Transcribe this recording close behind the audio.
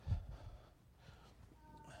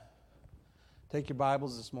Take your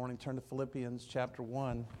Bibles this morning, turn to Philippians chapter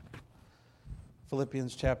 1.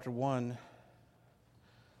 Philippians chapter 1.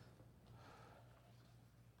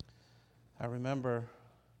 I remember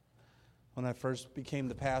when I first became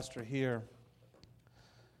the pastor here,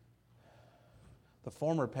 the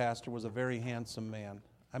former pastor was a very handsome man.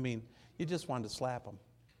 I mean, you just wanted to slap him.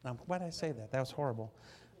 Now, why did I say that? That was horrible.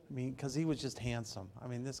 I mean, because he was just handsome. I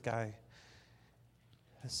mean, this guy,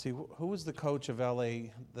 let's see, who was the coach of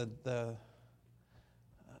LA?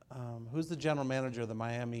 Who's the general manager of the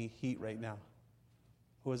Miami Heat right now?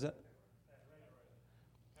 Who is it?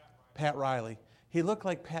 Pat Riley. He looked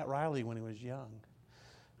like Pat Riley when he was young.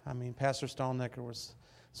 I mean, Pastor Stalnecker was.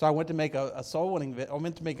 So I went to make a soul winning. I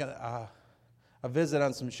went to make a visit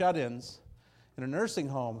on some shut-ins in a nursing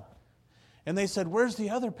home, and they said, "Where's the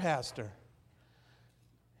other pastor?"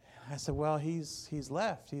 I said, "Well, he's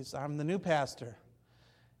left. I'm the new pastor,"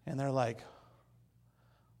 and they're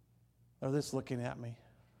just looking at me.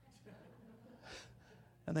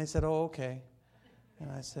 And they said, "Oh, okay." And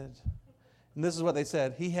I said, and this is what they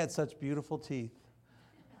said: "He had such beautiful teeth."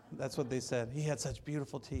 That's what they said. He had such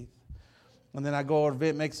beautiful teeth. And then I go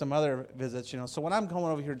over make some other visits, So when I'm going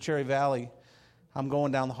over here to Cherry Valley, I'm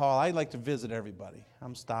going down the hall. I like to visit everybody.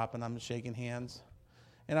 I'm stopping. I'm shaking hands.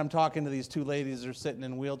 And I'm talking to these two ladies that are sitting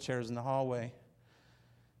in wheelchairs in the hallway.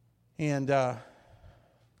 And I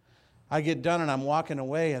get done and I'm walking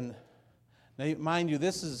away. And now, mind you,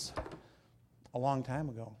 this is a long time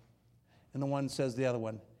ago. And the one says to the other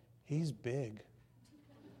one, "He's big."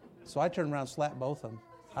 So I turned around and slapped both of them.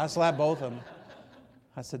 I slapped both of them.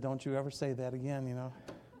 I said, "Don't you ever say that again,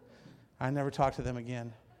 I never talked to them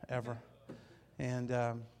again, ever. And,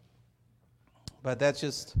 but that's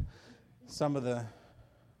just some of the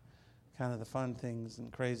kind of the fun things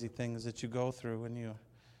and crazy things that you go through when you're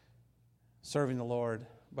serving the Lord.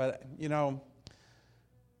 But,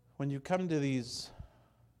 when you come to these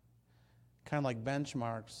kind of like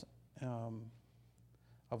benchmarks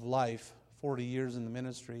of life, 40 years in the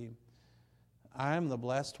ministry, I'm the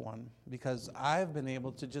blessed one because I've been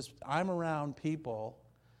able to I'm around people,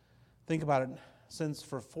 think about it, since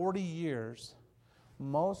for 40 years,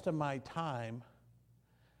 most of my time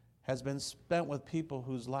has been spent with people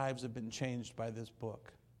whose lives have been changed by this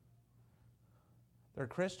book. They're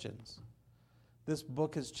Christians. This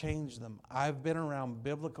book has changed them. I've been around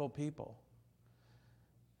biblical people.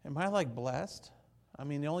 Am I blessed? I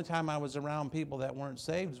mean, the only time I was around people that weren't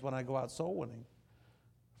saved is when I go out soul winning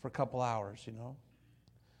for a couple hours,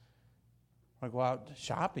 I go out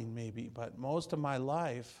shopping maybe, but most of my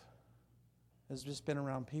life has just been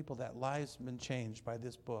around people that lives have been changed by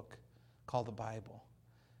this book called the Bible.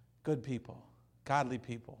 Good people, godly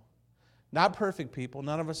people. Not perfect people.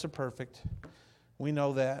 None of us are perfect. We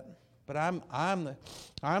know that. But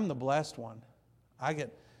I'm the blessed one. I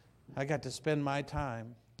got to spend my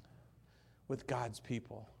time with God's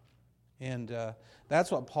people. And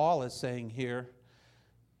that's what Paul is saying here.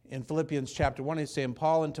 In Philippians chapter 1, he's saying,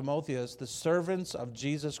 "Paul and Timotheus, the servants of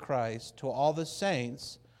Jesus Christ, to all the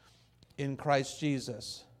saints in Christ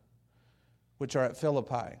Jesus, which are at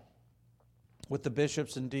Philippi, with the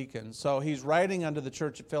bishops and deacons." So he's writing unto the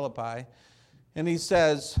church at Philippi, and he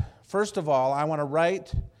says, first of all, I want to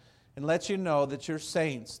write and let you know that you're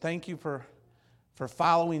saints. Thank you for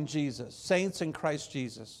following Jesus. Saints in Christ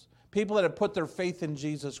Jesus. People that have put their faith in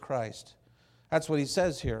Jesus Christ. That's what he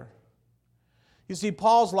says here. You see,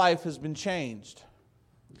 Paul's life has been changed.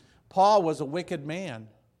 Paul was a wicked man.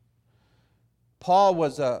 Paul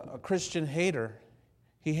was a Christian hater.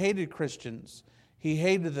 He hated Christians. He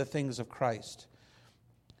hated the things of Christ.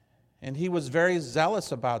 And he was very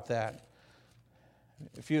zealous about that.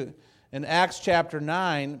 In Acts chapter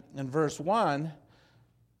 9 and verse 1,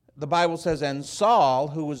 the Bible says, "And Saul,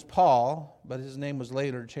 who was Paul," but his name was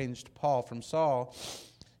later changed to Paul from Saul,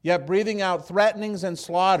 "yet breathing out threatenings and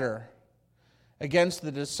slaughter against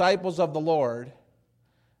the disciples of the Lord,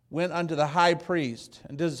 went unto the high priest,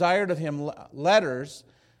 and desired of him letters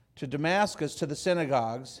to Damascus to the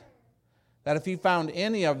synagogues, that if he found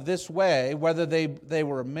any of this way, whether they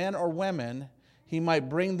were men or women, he might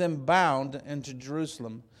bring them bound into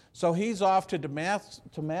Jerusalem." So he's off to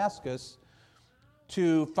Damascus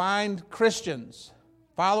to find Christians,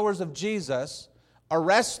 followers of Jesus,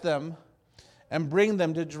 arrest them, and bring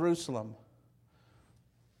them to Jerusalem.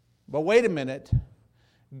 But wait a minute,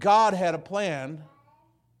 God had a plan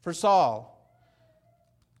for Saul.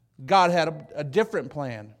 God had a different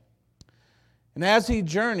plan. And as he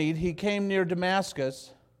journeyed, he came near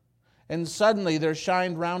Damascus, and suddenly there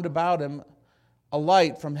shined round about him a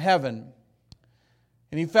light from heaven.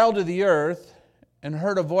 And he fell to the earth and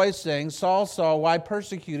heard a voice saying, "Saul, Saul, why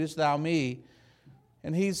persecutest thou me?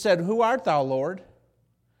 And he said, "Who art thou, Lord?"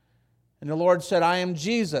 And the Lord said, "I am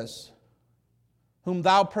Jesus, whom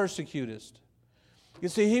thou persecutest." You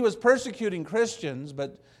see, he was persecuting Christians,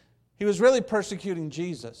 but he was really persecuting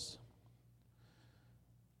Jesus.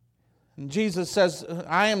 And Jesus says,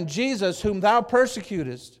 "I am Jesus, whom thou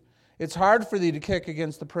persecutest. It's hard for thee to kick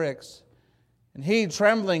against the pricks." And he,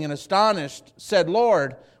 trembling and astonished, said,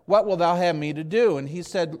 "Lord, what wilt thou have me to do?" And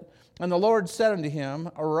the Lord said unto him,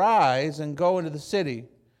 "Arise and go into the city,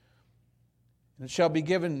 and it shall be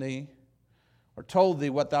given thee, or told thee,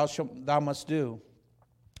 what thou must do."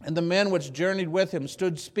 And the men which journeyed with him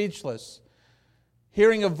stood speechless,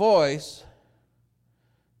 hearing a voice,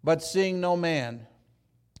 but seeing no man.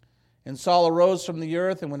 And Saul arose from the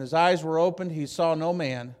earth, and when his eyes were opened, he saw no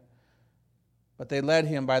man, but they led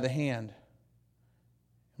him by the hand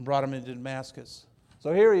and brought him into Damascus.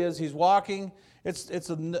 So here he is, he's walking,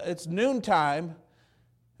 it's noontime,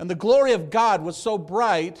 and the glory of God was so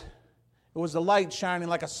bright, it was a light shining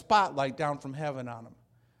like a spotlight down from heaven on him.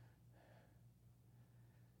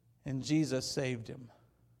 And Jesus saved him.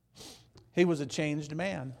 He was a changed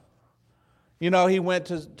man. You know, he went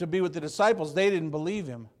to be with the disciples. They didn't believe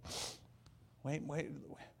him. Wait.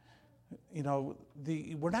 You know,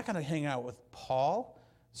 we're not going to hang out with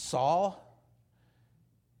Saul.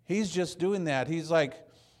 He's just doing that. He's like,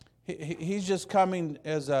 he's just coming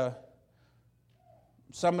as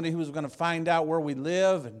somebody who's going to find out where we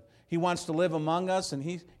live, and he wants to live among us, and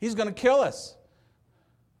he's going to kill us.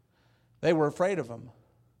 They were afraid of him.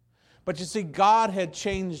 But you see, God had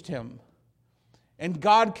changed him. And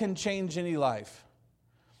God can change any life.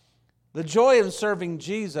 The joy of serving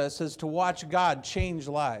Jesus is to watch God change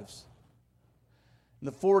lives. In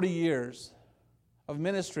the 40 years of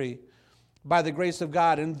ministry, by the grace of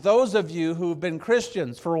God, and those of you who have been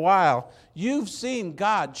Christians for a while, you've seen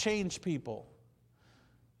God change people.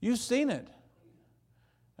 You've seen it.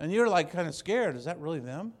 And you're like kind of scared. Is that really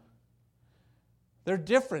them? They're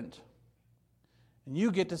different. And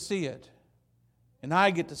you get to see it. And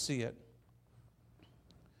I get to see it.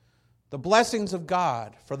 The blessings of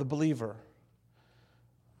God for the believer.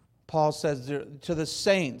 Paul says to the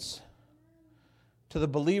saints, to the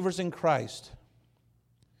believers in Christ.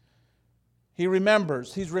 He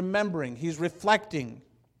remembers, he's remembering, he's reflecting.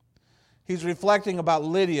 He's reflecting about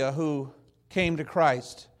Lydia who came to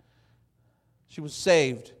Christ. She was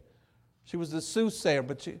saved. She was the soothsayer,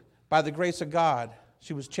 but by the grace of God,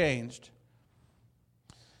 she was changed.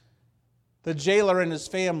 The jailer and his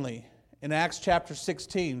family in Acts chapter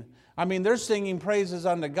 16. I mean, they're singing praises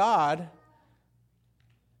unto God.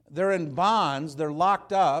 They're in bonds. They're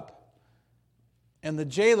locked up. And the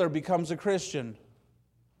jailer becomes a Christian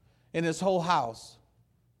in his whole house.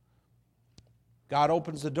 God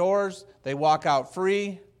opens the doors. They walk out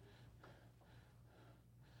free.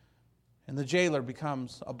 And the jailer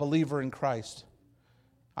becomes a believer in Christ.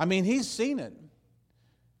 I mean, he's seen it.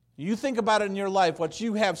 You think about it in your life, what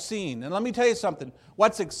you have seen. And let me tell you something.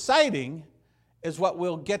 What's exciting is what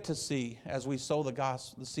we'll get to see as we sow the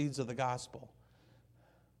seeds of the gospel.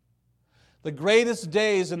 The greatest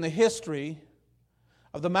days in the history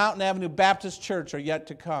of the Mountain Avenue Baptist Church are yet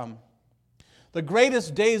to come. The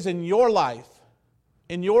greatest days in your life,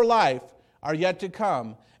 are yet to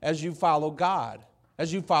come as you follow God,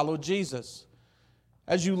 as you follow Jesus,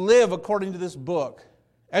 as you live according to this book,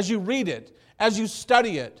 as you read it, as you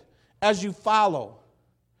study it, as you follow.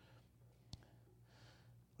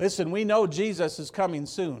 Listen, we know Jesus is coming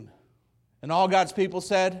soon. And all God's people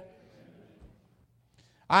said,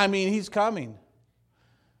 I mean, he's coming.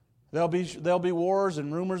 There'll be wars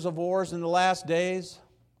and rumors of wars in the last days.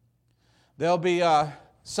 There'll be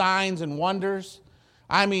signs and wonders.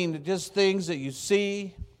 I mean, just things that you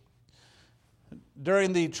see.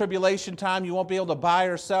 During the tribulation time, you won't be able to buy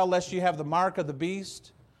or sell unless you have the mark of the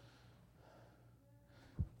beast.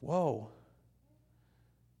 Whoa.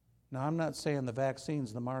 Now, I'm not saying the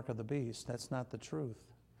vaccine's the mark of the beast. That's not the truth.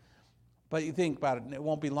 But you think about it, it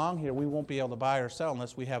won't be long here. We won't be able to buy or sell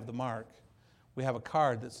unless we have the mark. We have a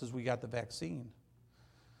card that says we got the vaccine.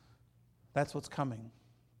 That's what's coming.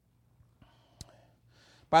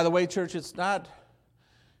 By the way, church, it's not...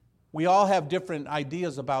 We all have different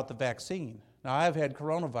ideas about the vaccine. Now, I've had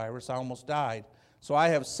coronavirus. I almost died. So I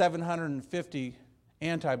have 750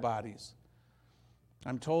 antibodies.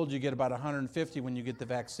 I'm told you get about 150 when you get the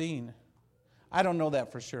vaccine. I don't know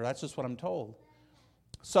that for sure. That's just what I'm told.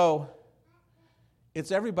 So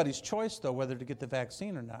it's everybody's choice, though, whether to get the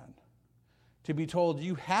vaccine or not. To be told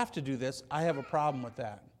you have to do this, I have a problem with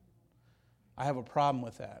that. I have a problem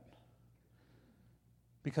with that.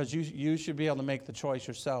 Because you should be able to make the choice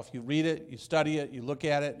yourself. You read it, you study it, you look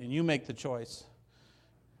at it, and you make the choice.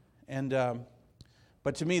 And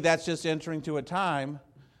But to me, that's just entering to a time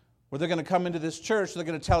where they're going to come into this church, they're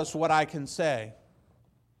going to tell us what I can say.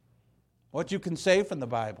 What you can say from the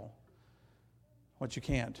Bible. What you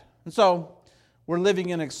can't. And so, we're living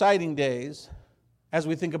in exciting days as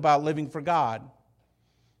we think about living for God.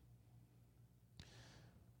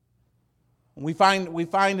 We find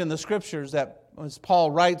in the Scriptures that, as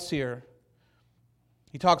Paul writes here,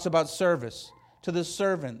 he talks about service to the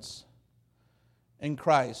servants in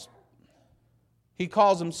Christ. He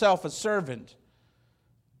calls himself a servant.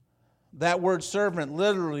 That word servant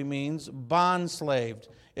literally means bond-slaved.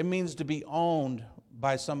 It means to be owned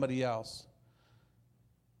by somebody else.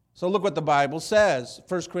 So look what the Bible says.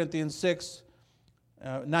 1 Corinthians 6,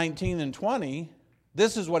 19 and 20.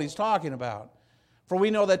 This is what he's talking about. For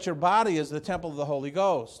we know that your body is the temple of the Holy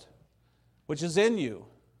Ghost, which is in you,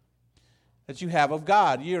 that you have of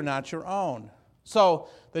God. You are not your own. So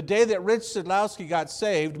the day that Rich Sidlowski got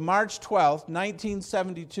saved, March 12th,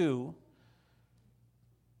 1972,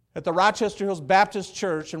 at the Rochester Hills Baptist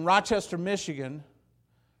Church in Rochester, Michigan,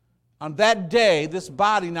 on that day, this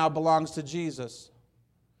body now belongs to Jesus.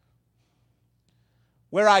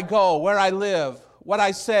 Where I go, where I live, what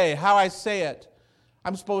I say, how I say it,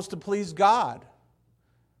 I'm supposed to please God.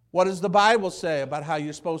 What does the Bible say about how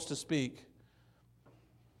you're supposed to speak?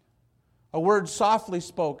 A word softly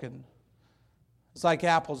spoken is like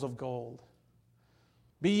apples of gold.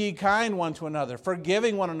 Be ye kind one to another,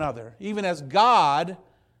 forgiving one another, even as God,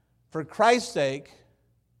 for Christ's sake,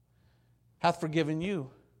 hath forgiven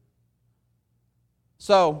you.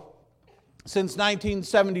 So, since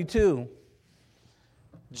 1972,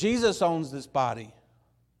 Jesus owns this body.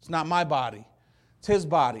 It's not my body. It's His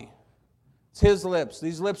body. It's His lips.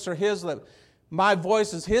 These lips are His lips. My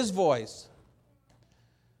voice is His voice.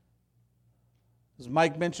 As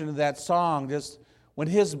Mike mentioned in that song, just when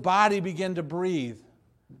His body began to breathe,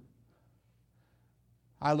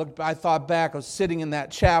 I thought back, I was sitting in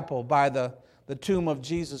that chapel by the tomb of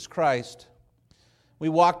Jesus Christ. We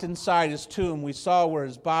walked inside His tomb. We saw where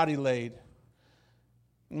His body laid.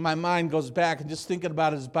 And my mind goes back and just thinking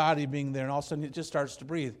about His body being there, and all of a sudden it just starts to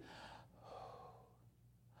breathe.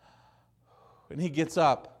 And He gets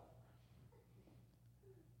up.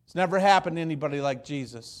 It's never happened to anybody like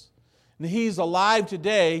Jesus. And He's alive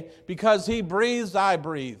today because He breathes, I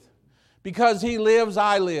breathe. Because He lives,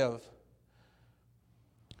 I live.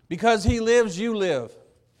 Because He lives, you live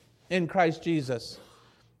in Christ Jesus.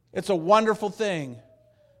 It's a wonderful thing,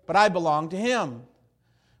 but I belong to Him.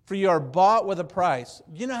 For you are bought with a price.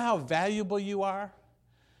 You know how valuable you are?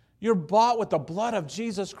 You're bought with the blood of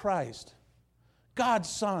Jesus Christ, God's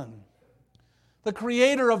Son, the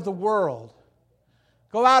Creator of the world.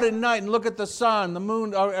 Go out at night and look at the sun, the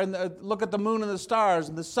moon, and look at the moon and the stars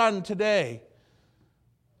and the sun today.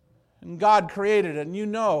 And God created it, and you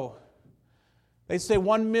know. They say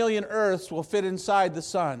 1 million Earths will fit inside the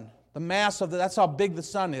sun. The mass of that's how big the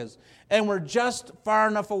sun is. And we're just far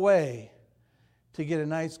enough away to get a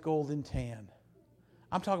nice golden tan.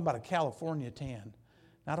 I'm talking about a California tan,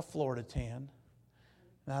 not a Florida tan,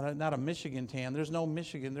 not a Michigan tan. There's no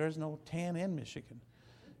Michigan. There's no tan in Michigan.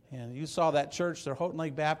 And you saw that church, their Houghton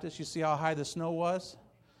Lake Baptist. You see how high the snow was?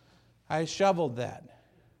 I shoveled that.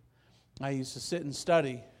 I used to sit and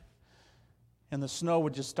study, and the snow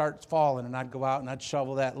would just start falling, and I'd go out and I'd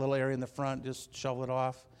shovel that little area in the front, just shovel it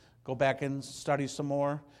off, go back in, study some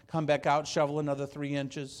more, come back out, shovel another 3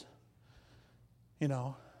 inches. You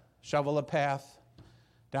know, shovel a path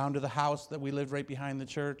down to the house that we lived right behind the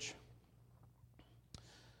church.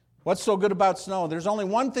 What's so good about snow? There's only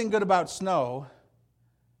one thing good about snow,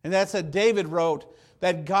 and that's that David wrote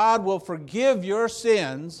that God will forgive your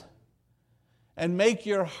sins and make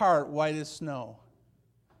your heart white as snow.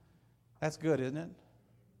 That's good, isn't it?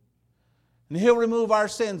 And He'll remove our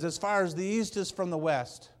sins as far as the east is from the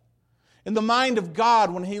west. In the mind of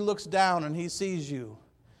God, when He looks down and He sees you,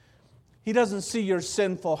 He doesn't see your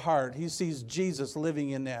sinful heart. He sees Jesus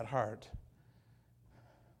living in that heart.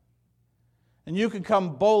 And you can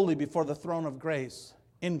come boldly before the throne of grace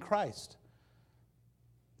in Christ.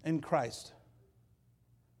 In Christ.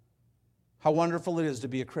 How wonderful it is to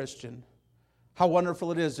be a Christian. How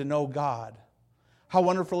wonderful it is to know God. How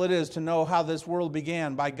wonderful it is to know how this world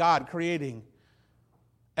began by God creating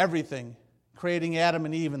everything. Creating Adam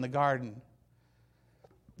and Eve in the garden.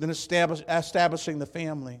 Then establishing the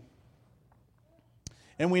family.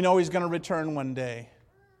 And we know He's going to return one day.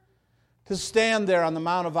 To stand there on the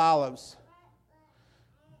Mount of Olives.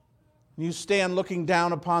 You stand looking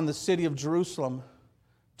down upon the city of Jerusalem.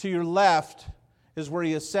 To your left is where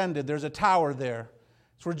He ascended. There's a tower there.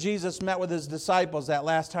 It's where Jesus met with his disciples that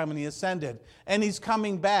last time when he ascended. And he's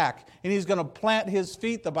coming back. And he's going to plant his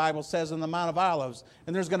feet, the Bible says, on the Mount of Olives.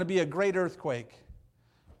 And there's going to be a great earthquake.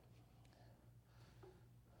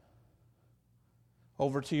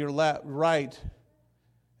 Over to your right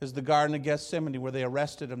is the Garden of Gethsemane, where they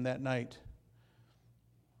arrested him that night.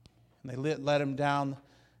 And they let him down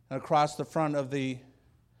and across the front of the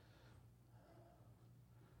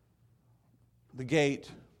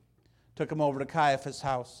gate, took him over to Caiaphas'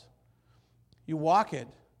 house. You walk it.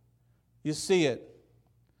 You see it.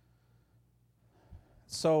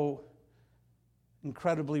 It's so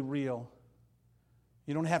incredibly real.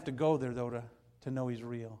 You don't have to go there, though, to know he's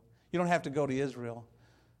real. You don't have to go to Israel.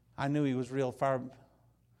 I knew he was real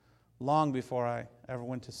long before I ever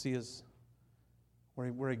went to see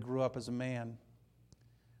where he grew up as a man,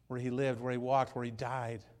 where he lived, where he walked, where he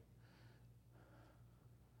died.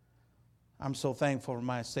 I'm so thankful for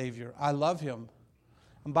my Savior. I love him.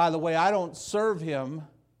 And by the way, I don't serve him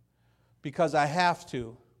because I have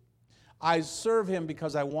to. I serve him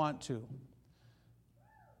because I want to.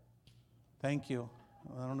 Thank you.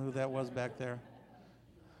 I don't know who that was back there.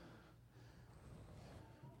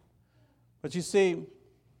 But you see,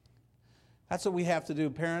 that's what we have to do,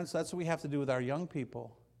 parents. That's what we have to do with our young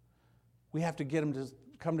people. We have to get them to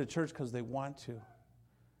come to church because they want to.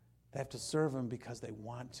 They have to serve him because they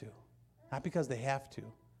want to. Not because they have to.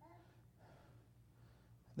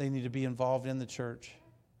 They need to be involved in the church.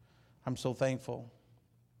 I'm so thankful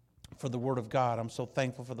for the Word of God. I'm so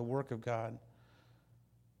thankful for the work of God.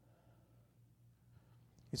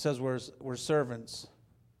 He says we're servants.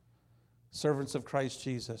 Servants of Christ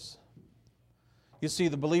Jesus. You see,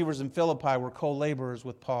 the believers in Philippi were co-laborers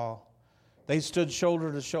with Paul. They stood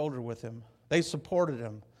shoulder to shoulder with him. They supported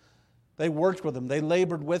him. They worked with him. They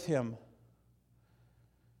labored with him.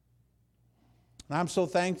 And I'm so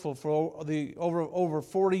thankful for the over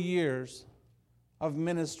 40 years of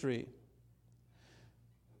ministry.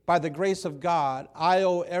 By the grace of God, I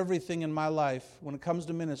owe everything in my life when it comes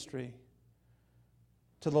to ministry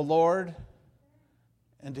to the Lord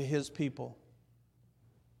and to his people.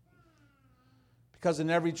 Because in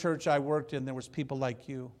every church I worked in, there was people like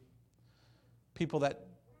you. People that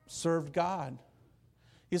served God.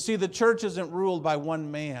 You see, the church isn't ruled by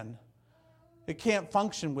one man. It can't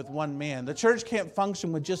function with one man. The church can't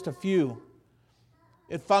function with just a few.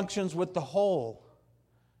 It functions with the whole.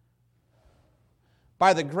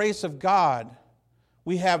 By the grace of God,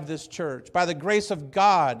 we have this church. By the grace of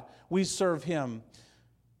God, we serve him.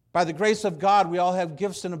 By the grace of God, we all have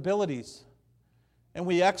gifts and abilities. And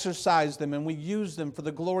we exercise them and we use them for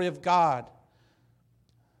the glory of God.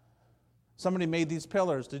 Somebody made these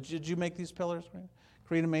pillars. Did you make these pillars?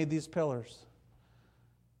 Karina made these pillars.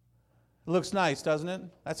 It looks nice, doesn't it?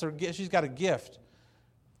 That's her gift. She's got a gift.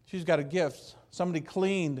 She's got a gift. Somebody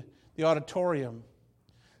cleaned the auditorium.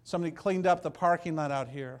 Somebody cleaned up the parking lot out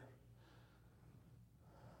here.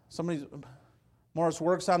 Morris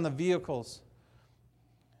works on the vehicles.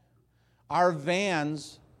 Our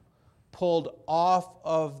vans pulled off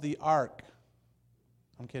of the ark.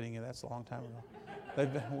 I'm kidding you, that's a long time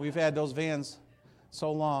ago. We've had those vans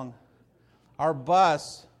so long. Our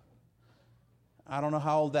bus, I don't know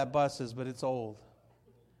how old that bus is, but it's old.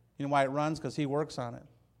 You know why it runs? Because he works on it.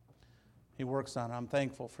 He works on it. I'm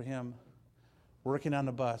thankful for him working on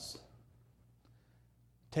the bus,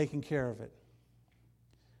 taking care of it.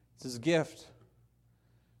 It's his gift.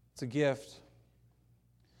 It's a gift.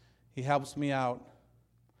 He helps me out.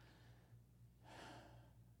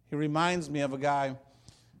 He reminds me of a guy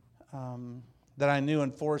that I knew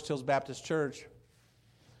in Forest Hills Baptist Church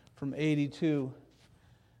from 82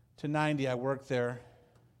 to 90. I worked there.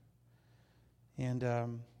 And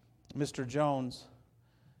Mr. Jones,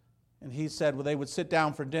 and he said, well, they would sit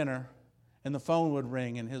down for dinner, and the phone would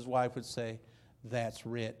ring, and his wife would say, that's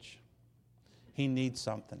Rich. He needs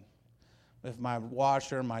something. If my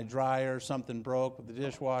washer, my dryer, something broke with the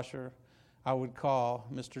dishwasher, I would call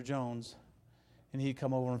Mr. Jones, and he'd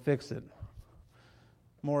come over and fix it.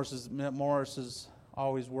 Morris has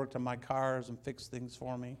always worked on my cars and fixed things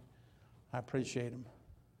for me. I appreciate him.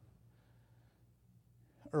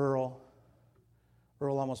 Earl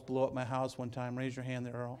almost blew up my house one time. Raise your hand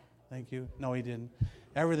there, Earl. Thank you. No, he didn't.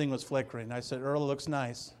 Everything was flickering. I said, Earl, it looks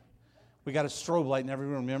nice. We got a strobe light in every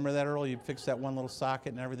room. Remember that, Earl? You fixed that one little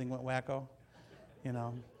socket and everything went wacko. You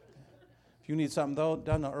know. If you need something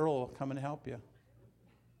done, Earl will come and help you.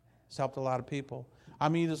 It's helped a lot of people. I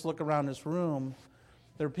mean, you just look around this room.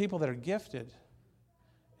 There are people that are gifted,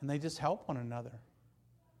 and they just help one another.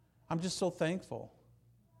 I'm just so thankful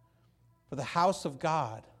for the house of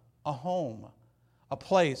God, a home, a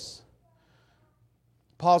place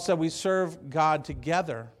Paul said we serve God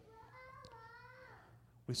together.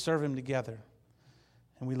 We serve Him together,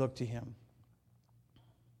 and we look to Him.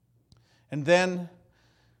 And then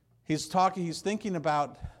he's thinking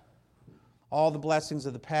about all the blessings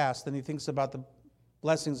of the past, then he thinks about the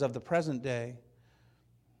blessings of the present day.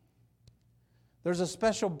 There's a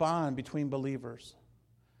special bond between believers.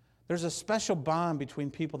 There's a special bond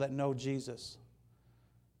between people that know Jesus.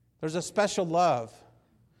 There's a special love.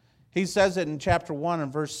 He says it in chapter 1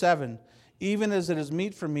 and verse 7, even as it is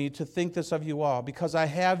meet for me to think this of you all, because I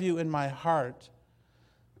have you in my heart.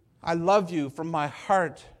 I love you from my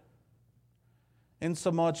heart,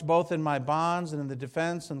 insomuch both in my bonds and in the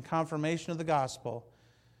defense and confirmation of the gospel,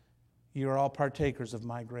 you are all partakers of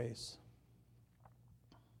my grace.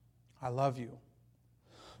 I love you.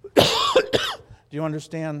 Do you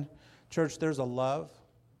understand, church? There's a love.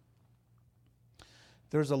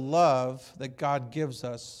 There's a love that God gives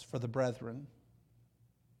us for the brethren.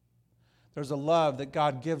 There's a love that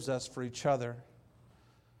God gives us for each other.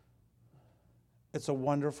 It's a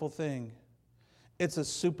wonderful thing. It's a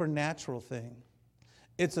supernatural thing.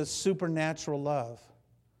 It's a supernatural love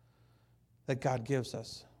that God gives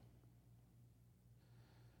us.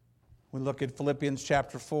 We look at Philippians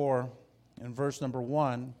chapter 4 and verse number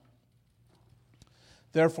 1.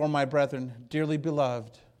 Therefore, my brethren, dearly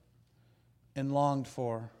beloved and longed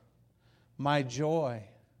for, my joy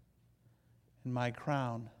and my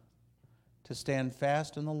crown, to stand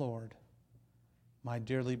fast in the Lord, my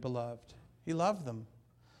dearly beloved. He loved them.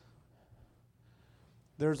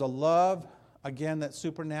 There's a love, again, that's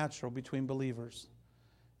supernatural between believers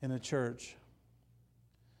in a church.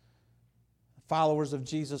 Followers of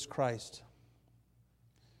Jesus Christ.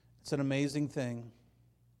 It's an amazing thing.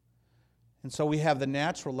 And so we have the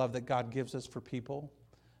natural love that God gives us for people,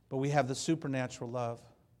 but we have the supernatural love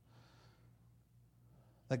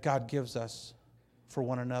that God gives us for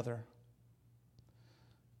one another.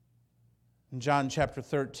 In John chapter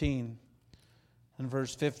 13 and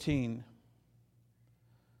verse 15,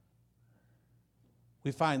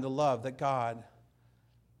 we find the love that God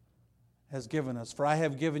has given us. For I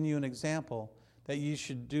have given you an example that you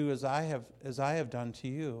should do as I have done to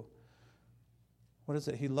you. What is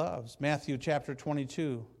it He loves? Matthew chapter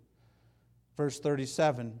 22, verse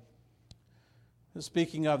 37.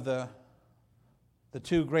 Speaking of the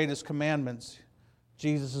two greatest commandments,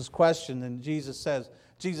 Jesus' question, and Jesus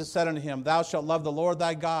said unto him, Thou shalt love the Lord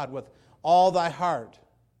thy God with all thy heart,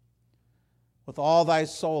 with all thy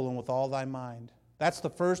soul, and with all thy mind. That's the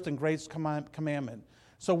first and greatest commandment.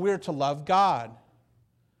 So we're to love God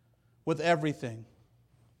with everything.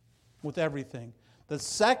 With everything. The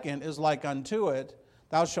second is like unto it,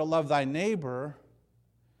 Thou shalt love thy neighbor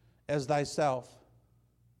as thyself.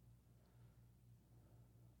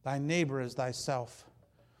 Thy neighbor as thyself.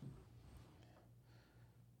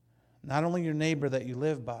 Not only your neighbor that you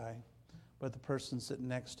live by, but the person sitting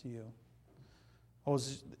next to you.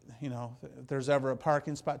 If there's ever a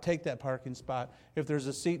parking spot, take that parking spot. If there's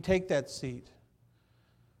a seat, take that seat.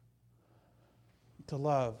 To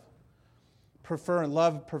love. Preferring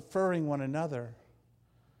one another.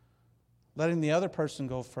 Letting the other person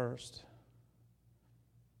go first.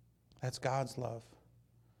 That's God's love.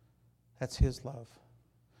 That's His love.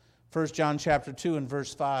 1 John chapter 2 and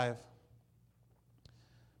verse 5.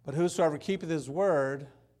 But whosoever keepeth His word,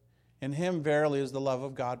 in him verily is the love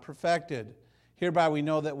of God perfected. Hereby we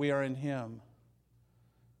know that we are in Him.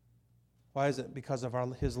 Why is it? Because of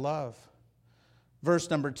His love. Verse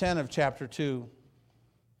number 10 of chapter 2.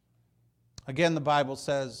 Again, the Bible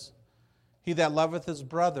says, He that loveth his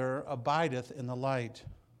brother abideth in the light.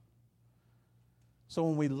 So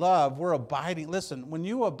when we love, we're abiding. Listen, when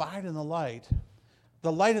you abide in the light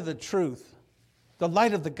of the truth, the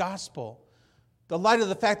light of the gospel, the light of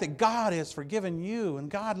the fact that God has forgiven you and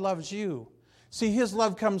God loves you. See, His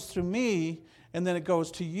love comes through me and then it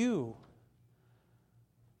goes to you.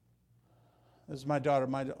 This is my daughter,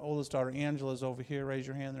 my oldest daughter, Angela's over here. Raise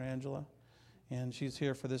your hand there, Angela. And she's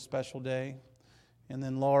here for this special day. And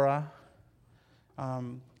then Laura.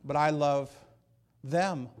 But I love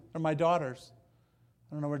them. They're my daughters.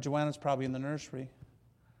 I don't know where Joanna's, probably in the nursery.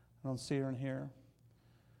 I don't see her in here.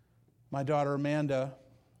 My daughter Amanda.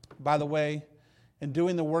 By the way, in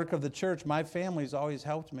doing the work of the church, my family's always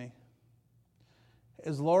helped me.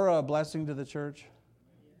 Is Laura a blessing to the church?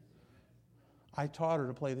 I taught her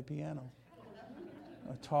to play the piano.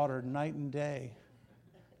 I taught her night and day.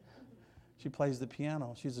 She plays the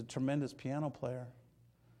piano. She's a tremendous piano player.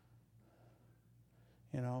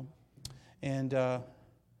 And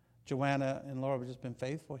Joanna and Laura have just been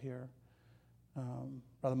faithful here.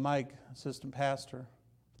 Brother Mike, assistant pastor,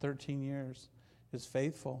 13 years, is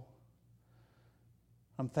faithful.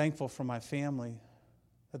 I'm thankful for my family,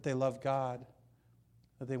 that they love God,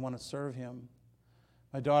 that they want to serve Him.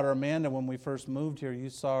 My daughter Amanda, when we first moved here, you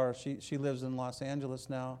saw her. She lives in Los Angeles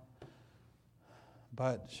now.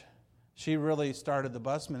 But she really started the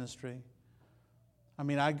bus ministry. I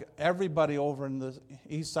mean, everybody over in the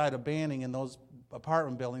east side of Banning in those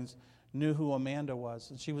apartment buildings knew who Amanda was.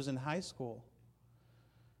 And she was in high school.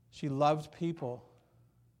 She loved people.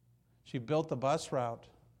 She built the bus route.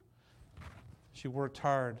 She worked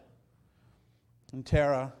hard. And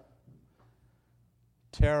Tara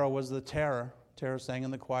was the terror. Tara sang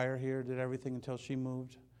in the choir here, did everything until she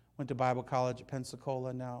moved. Went to Bible college at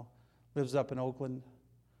Pensacola now. Lives up in Oakland.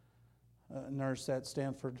 Nurse at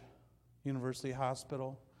Stanford University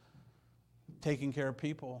Hospital. Taking care of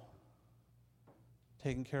people.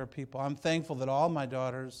 Taking care of people. I'm thankful that all my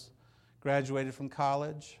daughters graduated from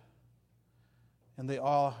college. And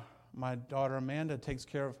my daughter Amanda takes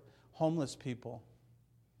care of homeless people.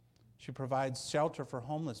 She provides shelter for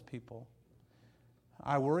homeless people.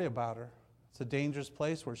 I worry about her. It's a dangerous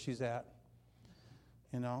place where she's at.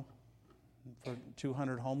 For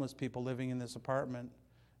 200 homeless people living in this apartment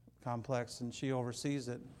complex, and she oversees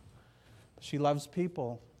it. She loves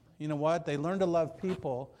people. You know what? They learn to love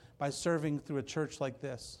people by serving through a church like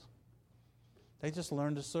this. They just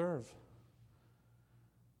learn to serve.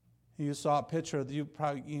 You saw a picture.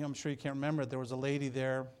 I'm sure you can't remember it. There was a lady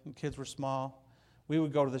there. The kids were small. We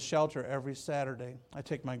would go to the shelter every Saturday. I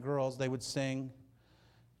take my girls. They would sing.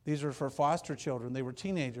 These were for foster children. They were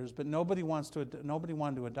teenagers, but nobody wanted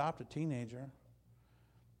to adopt a teenager.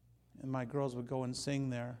 And my girls would go and sing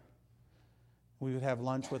there. We would have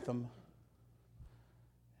lunch with them.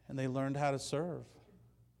 And they learned how to serve.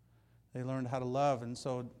 They learned how to love. And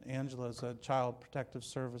so Angela's a child protective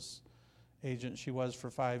service agent. She was for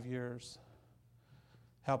 5 years,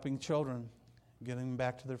 helping children, getting them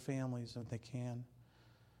back to their families if they can.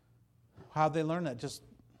 How'd they learn that? Just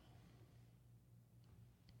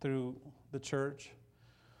through the church.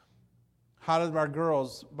 How did our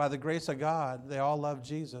girls, by the grace of God, they all love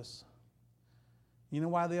Jesus? You know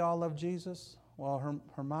why they all love Jesus? Well,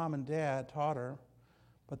 her mom and dad taught her,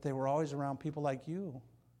 but they were always around people like you.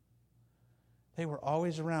 They were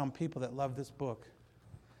always around people that loved this book.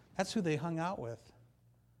 That's who they hung out with.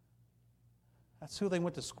 That's who they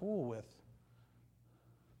went to school with.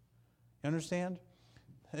 You understand?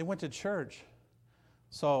 They went to church.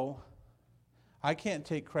 So I can't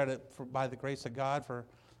take credit by the grace of God for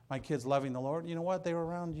my kids loving the Lord. You know what? They were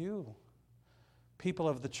around you. People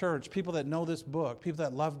of the church, people that know this book, people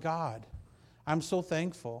that love God. I'm so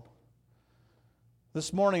thankful.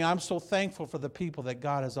 This morning, I'm so thankful for the people that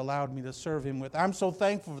God has allowed me to serve Him with. I'm so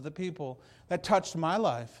thankful for the people that touched my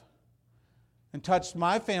life and touched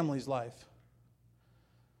my family's life.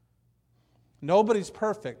 Nobody's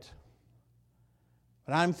perfect,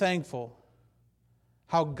 but I'm thankful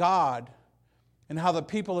how God and how the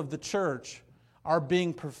people of the church are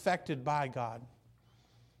being perfected by God.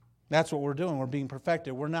 That's what we're doing. We're being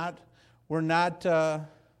perfected. We're not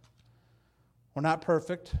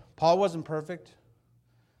perfect. Paul wasn't perfect.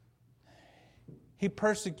 He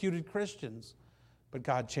persecuted Christians, but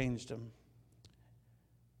God changed him.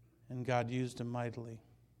 And God used him mightily.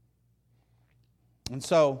 And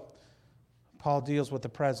so, Paul deals with the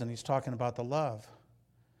present. He's talking about the love.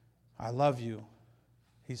 I love you,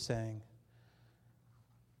 he's saying.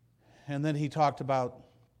 And then he talked about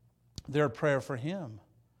their prayer for him.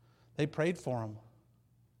 They prayed for him.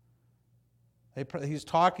 He's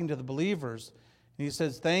talking to the believers. And he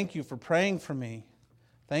says, thank you for praying for me.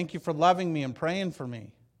 Thank you for loving me and praying for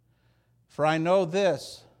me. For I know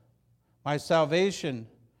this, my salvation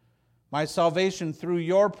through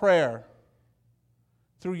your prayer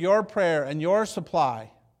and your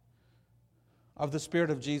supply of the Spirit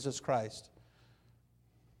of Jesus Christ.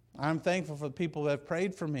 I'm thankful for the people that have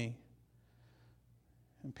prayed for me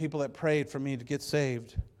and people that prayed for me to get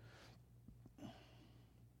saved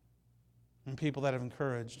and people that have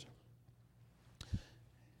encouraged.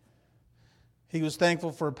 He was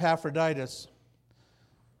thankful for Epaphroditus.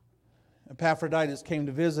 Epaphroditus came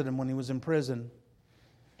to visit him when he was in prison.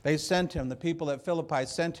 They sent him, the people at Philippi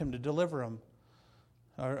sent him to deliver him,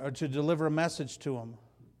 or to deliver a message to him.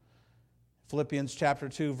 Philippians chapter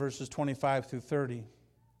 2, verses 25 through 30.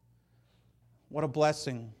 What a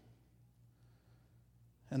blessing.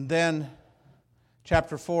 And then,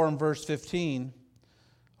 chapter 4 and verse 15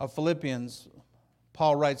 of Philippians,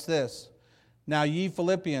 Paul writes this, now ye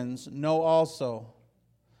Philippians know also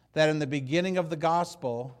that in the beginning of the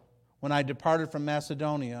gospel, when I departed from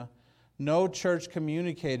Macedonia, no church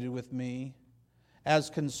communicated with me as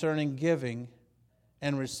concerning giving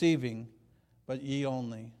and receiving, but ye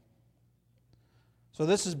only. So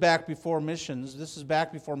this is back before missions. This is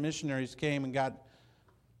back before missionaries came and got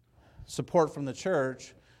support from the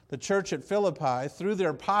church. The church at Philippi, through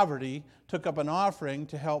their poverty, took up an offering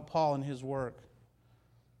to help Paul in his work.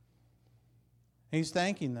 He's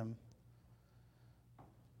thanking them.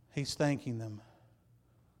 He's thanking them.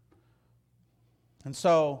 And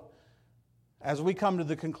so, as we come to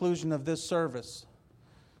the conclusion of this service,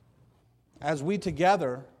 as we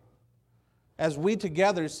together,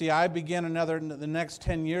 see, I begin the next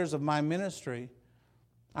 10 years of my ministry,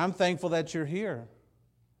 I'm thankful that you're here.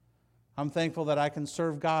 I'm thankful that I can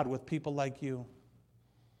serve God with people like you.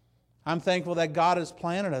 I'm thankful that God has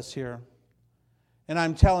planted us here. And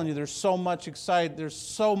I'm telling you, there's so much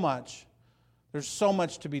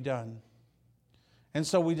to be done. And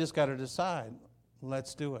so we just got to decide,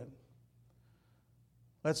 let's do it.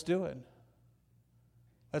 Let's do it.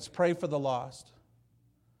 Let's pray for the lost.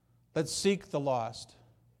 Let's seek the lost.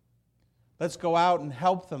 Let's go out and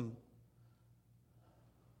help them.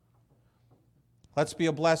 Let's be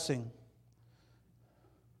a blessing.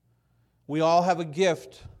 We all have a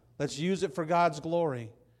gift. Let's use it for God's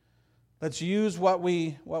glory. Let's use what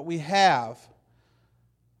we have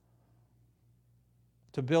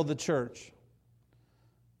to build the church.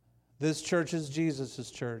 This church is Jesus'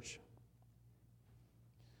 church.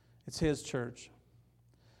 It's His church.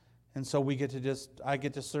 And so I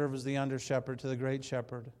get to serve as the under shepherd to the great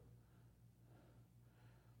shepherd.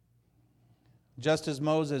 Just as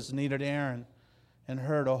Moses needed Aaron and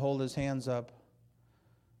Hur to hold his hands up,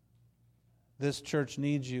 this church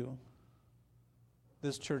needs you.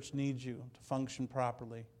 This church needs you to function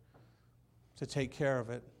properly, to take care of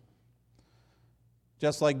it.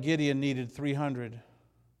 Just like Gideon needed 300.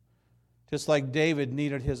 Just like David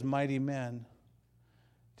needed his mighty men.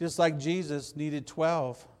 Just like Jesus needed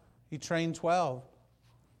 12. He trained 12.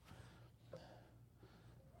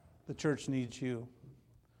 The church needs you.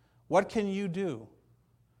 What can you do?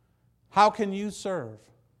 How can you serve?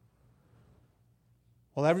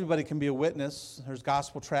 Well, everybody can be a witness. There's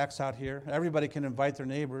gospel tracts out here. Everybody can invite their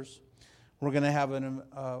neighbors. We're going to have an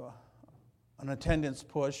attendance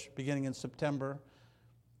push beginning in September.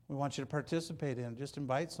 We want you to participate in. Just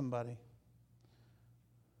invite somebody.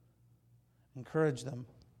 Encourage them.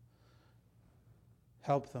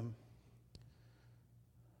 Help them.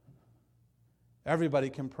 Everybody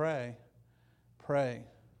can pray. Pray.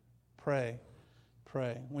 Pray.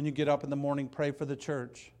 Pray. When you get up in the morning, pray for the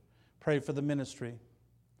church. Pray for the ministry.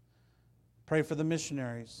 Pray for the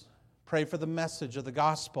missionaries. Pray for the message of the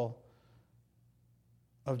gospel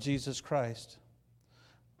of Jesus Christ.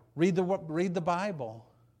 Read the Bible.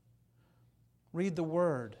 Read the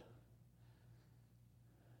Word.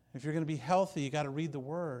 If you're going to be healthy, you got to read the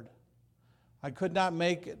Word. I could not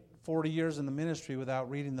make it 40 years in the ministry without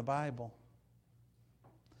reading the Bible.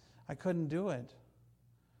 I couldn't do it.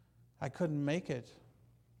 I couldn't make it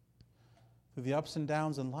through the ups and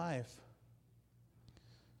downs in life.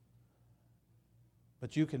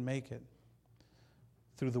 But you can make it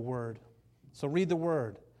through the Word. So read the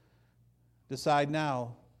Word. Decide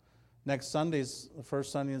now. Next Sunday's the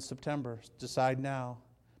first Sunday in September. Decide now.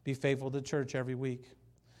 Be faithful to church every week.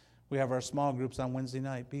 We have our small groups on Wednesday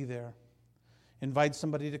night. Be there. Invite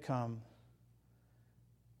somebody to come.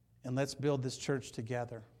 And let's build this church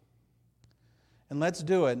together. And let's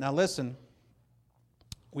do it. Now listen,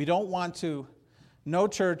 we don't want to, no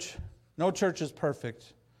church is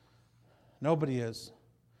perfect. Nobody is.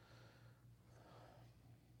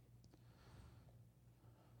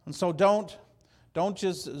 And so don't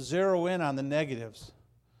just zero in on the negatives.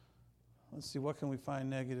 Let's see, what can we find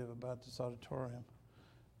negative about this auditorium?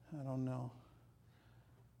 I don't know.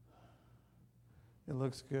 It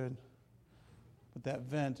looks good. But that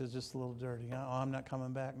vent is just a little dirty. Oh, I'm not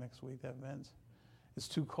coming back next week, that vent. It's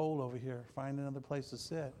too cold over here. Find another place to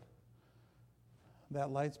sit. That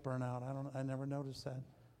light's burnt out. I never noticed that.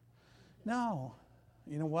 No.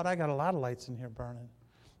 You know what? I got a lot of lights in here burning.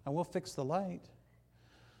 And we'll fix the light.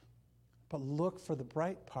 But look for the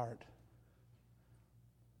bright part.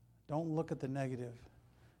 Don't look at the negative.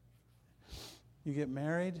 You get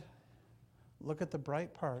married, look at the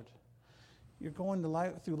bright part. You're going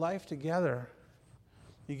through life together.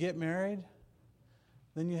 You get married,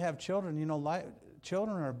 then you have children. You know,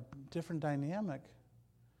 children are a different dynamic.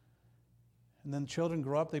 And then children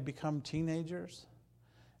grow up, they become teenagers.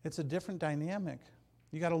 It's a different dynamic.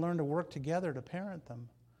 You got to learn to work together to parent them.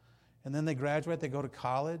 And then they graduate, they go to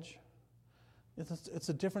college. It's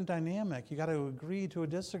a different dynamic. You got to agree to a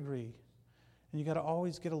disagree. And you got to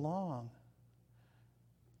always get along.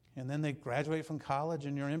 And then they graduate from college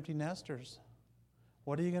and you're empty nesters.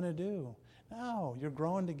 What are you going to do? No, you're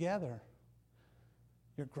growing together.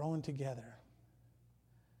 You're growing together.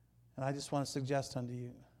 And I just want to suggest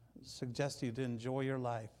to you to enjoy your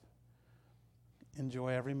life. Enjoy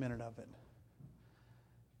every minute of it.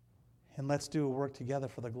 And let's do a work together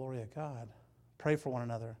for the glory of God. Pray for one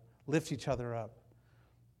another. Lift each other up.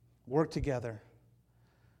 Work together.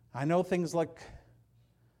 I know things look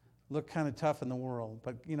kind of tough in the world,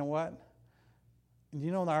 but you know what? You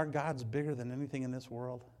know our God's bigger than anything in this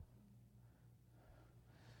world.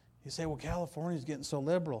 You say, well, California's getting so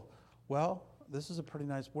liberal. Well, this is a pretty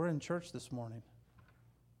nice, we're in church this morning.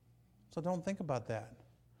 So don't think about that.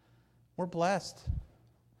 We're blessed.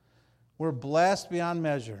 We're blessed beyond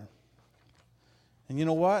measure. And you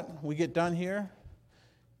know what? We get done here.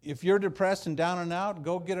 If you're depressed and down and out,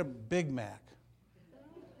 go get a Big Mac.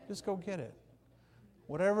 Just go get it.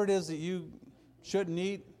 Whatever it is that you shouldn't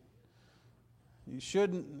eat, you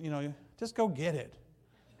shouldn't, just go get it.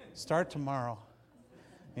 Start tomorrow.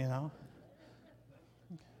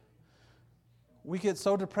 We get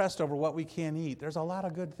so depressed over what we can't eat. There's a lot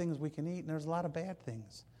of good things we can eat, and there's a lot of bad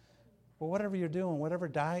things. But whatever you're doing, whatever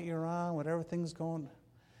diet you're on, whatever thing's going,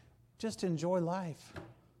 just enjoy life.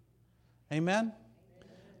 Amen?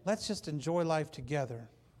 Let's just enjoy life together.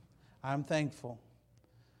 I'm thankful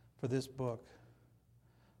for this book.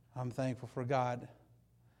 I'm thankful for God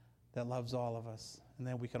that loves all of us, and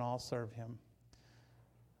that we can all serve Him.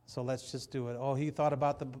 So let's just do it. Oh, he thought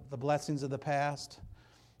about the blessings of the past,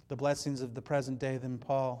 the blessings of the present day. Then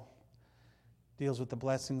Paul deals with the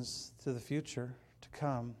blessings to the future to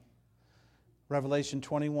come. Revelation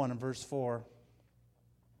 21 and verse 4.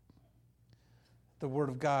 The Word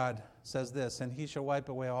of God says this, and He shall wipe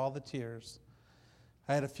away all the tears.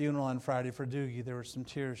 I had a funeral on Friday for Doogie. There were some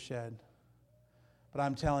tears shed. But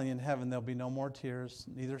I'm telling you, in heaven there'll be no more tears,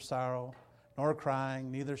 neither sorrow nor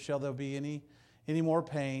crying, neither shall there be any more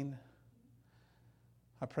pain.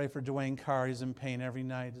 I pray for Dwayne Carr. He's in pain every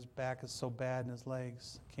night. His back is so bad and his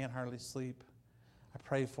legs. Can't hardly sleep. I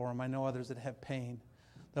pray for him. I know others that have pain.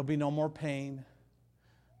 There'll be no more pain,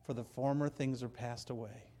 for the former things are passed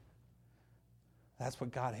away. That's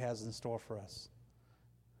what God has in store for us.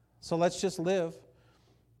 So let's just live.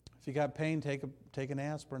 If you got pain, take an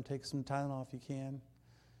aspirin, take some Tylenol if you can.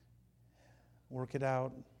 Work it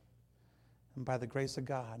out. And by the grace of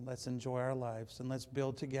God, let's enjoy our lives and let's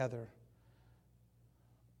build together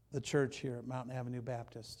the church here at Mountain Avenue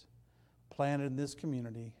Baptist, planted in this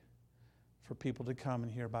community for people to come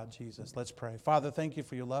and hear about Jesus. Let's pray. Father, thank you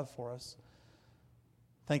for your love for us.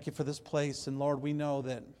 Thank you for this place. And Lord, we know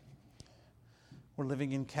that we're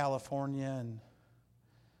living in California, and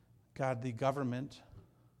God, the government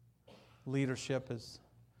leadership is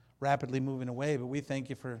rapidly moving away, but we thank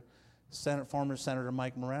you for former Senator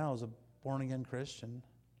Mike Morales, a born-again Christian.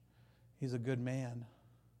 He's a good man.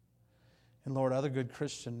 And Lord, other good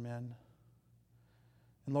Christian men.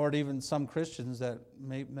 And Lord, even some Christians that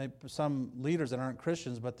some leaders that aren't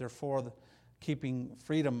Christians, but they're for keeping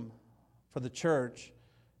freedom for the church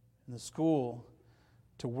and the school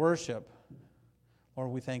to worship. Lord,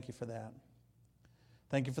 we thank you for that.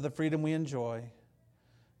 Thank you for the freedom we enjoy.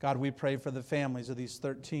 God, we pray for the families of these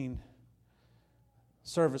 13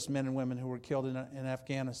 servicemen and women who were killed in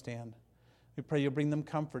Afghanistan. We pray you'll bring them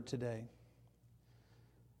comfort today.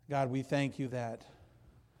 God, we thank you that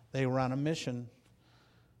they were on a mission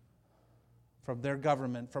from their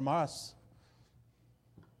government, from us,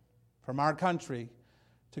 from our country,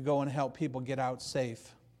 to go and help people get out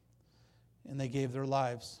safe. And they gave their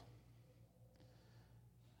lives.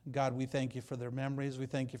 God, we thank you for their memories. We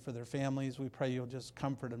thank you for their families. We pray you'll just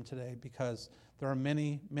comfort them today, because there are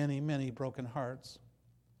many, many, many broken hearts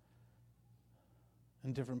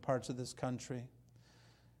in different parts of this country.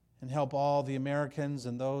 And help all the Americans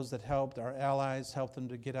and those that helped, our allies, help them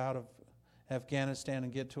to get out of Afghanistan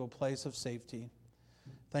and get to a place of safety.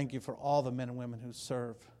 Thank you for all the men and women who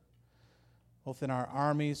serve, both in our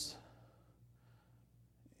armies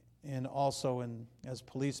and also as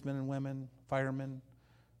policemen and women, firemen,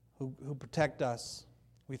 who protect us.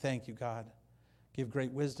 We thank you, God. Give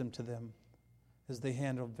great wisdom to them as they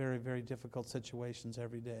handle very, very difficult situations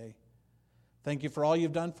every day. Thank you for all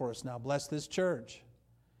you've done for us now. Bless this church.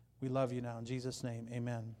 We love you now. In Jesus' name,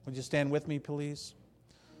 amen. Would you stand with me, please?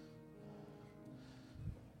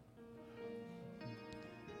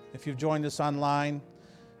 If you've joined us online,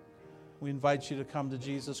 we invite you to come to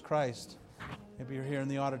Jesus Christ. Maybe you're here in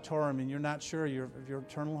the auditorium and you're not sure of your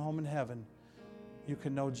eternal home in heaven. You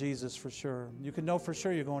can know Jesus for sure. You can know for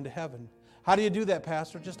sure you're going to heaven. How do you do that,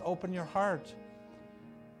 Pastor? Just open your heart.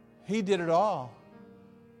 He did it all.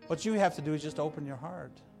 What you have to do is just open your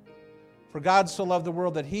heart. For God so loved the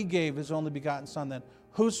world that He gave His only begotten Son, that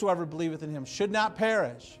whosoever believeth in Him should not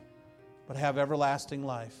perish, but have everlasting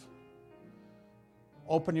life.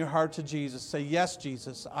 Open your heart to Jesus. Say, yes,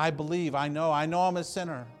 Jesus, I believe. I know I'm a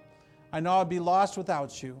sinner. I know I'd be lost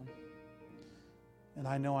without you. And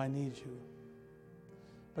I know I need you.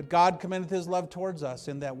 But God commendeth his love towards us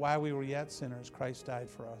in that while we were yet sinners, Christ died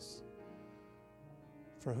for us.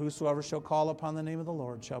 For whosoever shall call upon the name of the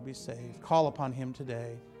Lord shall be saved. Call upon him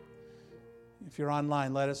today. If you're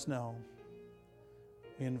online, let us know.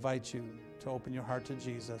 We invite you to open your heart to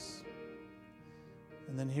Jesus.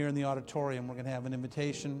 And then here in the auditorium, we're going to have an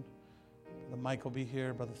invitation. Brother Mike will be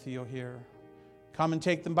here, Brother Theo here. Come and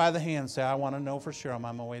take them by the hand. Say, I want to know for sure I'm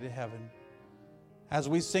on my way to heaven. As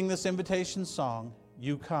we sing this invitation song,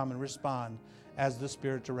 you come and respond as the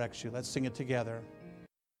Spirit directs you. Let's sing it together.